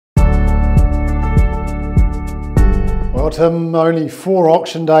Well, Tim, only 4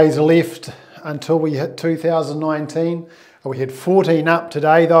 auction days left until we hit 2019. We had 14 up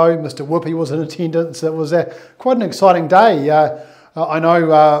today though. Mr. Whoopi was in attendance. It was quite an exciting day. I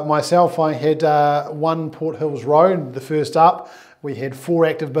know myself, I had 1 Port Hills Road, the first up. We had 4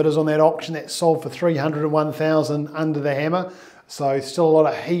 active bidders on that auction that sold for $301,000 under the hammer. So still a lot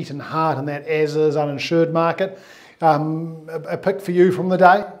of heat and heart in that as-is uninsured market. A pick for you from the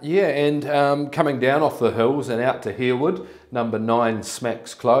day? Yeah, and coming down off the hills and out to Harewood, number 9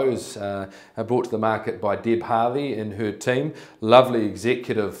 Smacks Close, brought to the market by Deb Harvey and her team. Lovely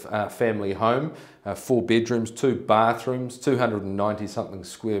executive family home, 4 bedrooms, 2 bathrooms, 290 something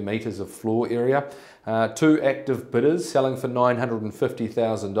square metres of floor area. 2 active bidders selling for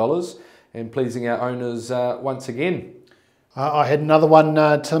 $950,000 and pleasing our owners once again. I had another one,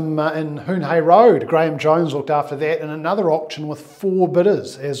 Tim, in Hoonhay Road. Graham Jones looked after that, and another auction with 4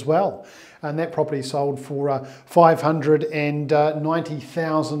 bidders as well. And that property sold for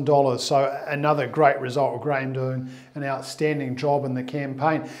 $590,000. So another great result. Graham doing an outstanding job in the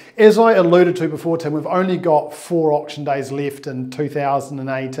campaign. As I alluded to before, Tim, we've only got 4 auction days left in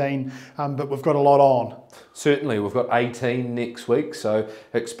 2018, but we've got a lot on. Certainly, we've got 18 next week, so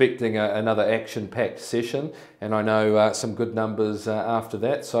expecting another action-packed session, and I know some good numbers after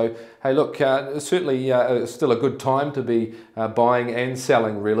that. So, hey, look, certainly still a good time to be buying and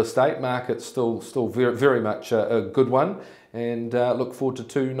selling real estate. Market's still very, very much a good one, and look forward to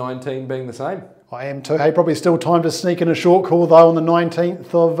 2019 being the same. I am too. Hey, probably still time to sneak in a short call though on the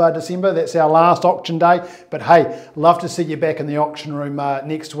 19th of December. That's our last auction day. But hey, love to see you back in the auction room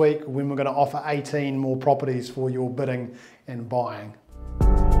next week when we're going to offer 18 more properties for your bidding and buying.